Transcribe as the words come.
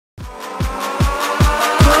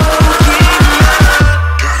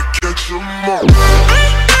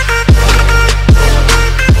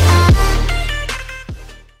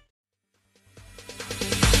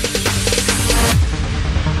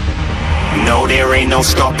know there ain't no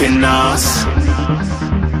stopping us.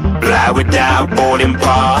 Fly without a boarding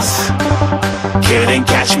pass. Couldn't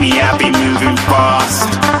catch me, I'll be moving fast.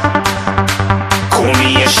 Call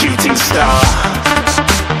me a shooting star.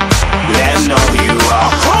 Let 'em know who you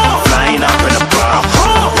are. Flying up in a bar.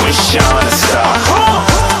 Wish on a star.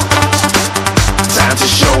 Time to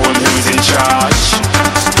show 'em who's in charge.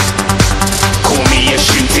 Call me a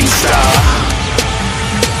shooting star.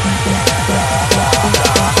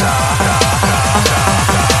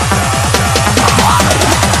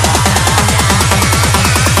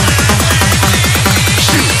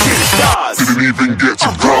 Shooting stars. Didn't even get to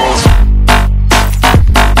cross.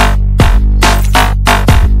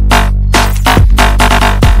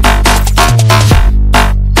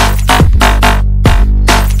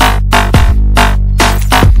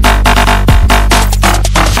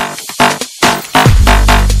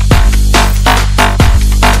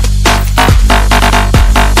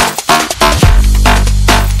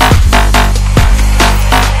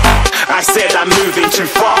 I said I'm moving too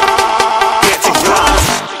far. Get to glass.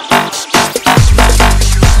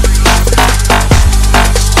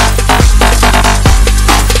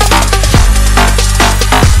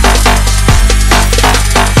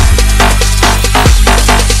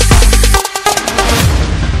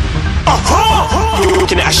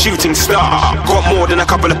 Looking at a shooting star. Got more than a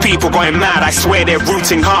couple of people going mad. I swear they're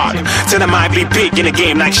rooting hard. Tell them I'd be big in the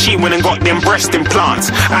game like she went and got them breast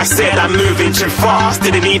implants. I said I'm moving too fast.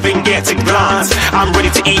 Didn't even get to glance. I'm ready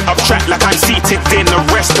to eat up track like I'm seated in a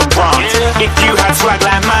restaurant. If you had swag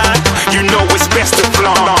like mine, you know it's best to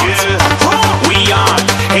flaunt. We aren't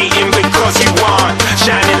hating because you aren't.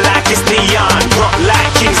 Shining like it's neon. Rock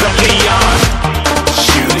like kings of Leon.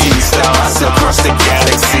 Shooting stars across the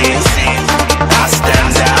galaxy. I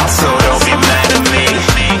stand out, so don't be mad at me.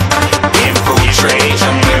 Infiltrate,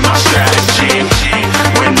 I'm with my strategy.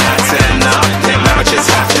 When I turn up, then I just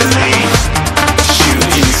have to leave.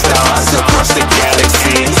 Shooting stars across the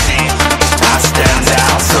galaxy. I stand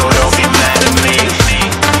out, so don't be mad at me.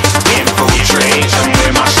 Infiltrate, I'm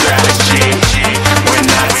with my strategy. When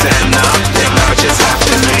I turn up, then I just have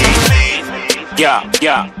to leave. Yeah,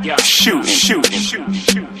 shooting. Yeah, shooting.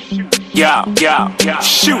 Yeah,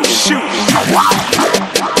 shooting.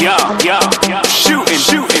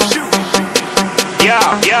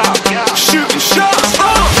 Yeah, shooting shots.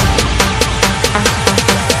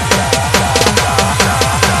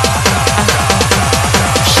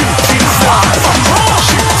 Shooting stars.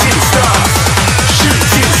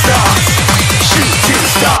 Shooting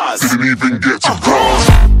stars. Didn't even get to cross.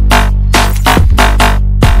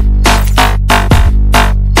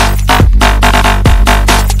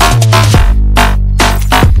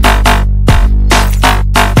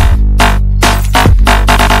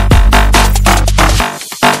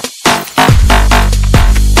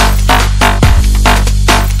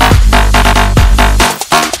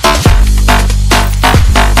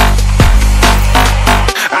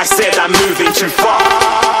 I said I'm moving too far.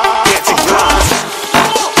 Get to glass.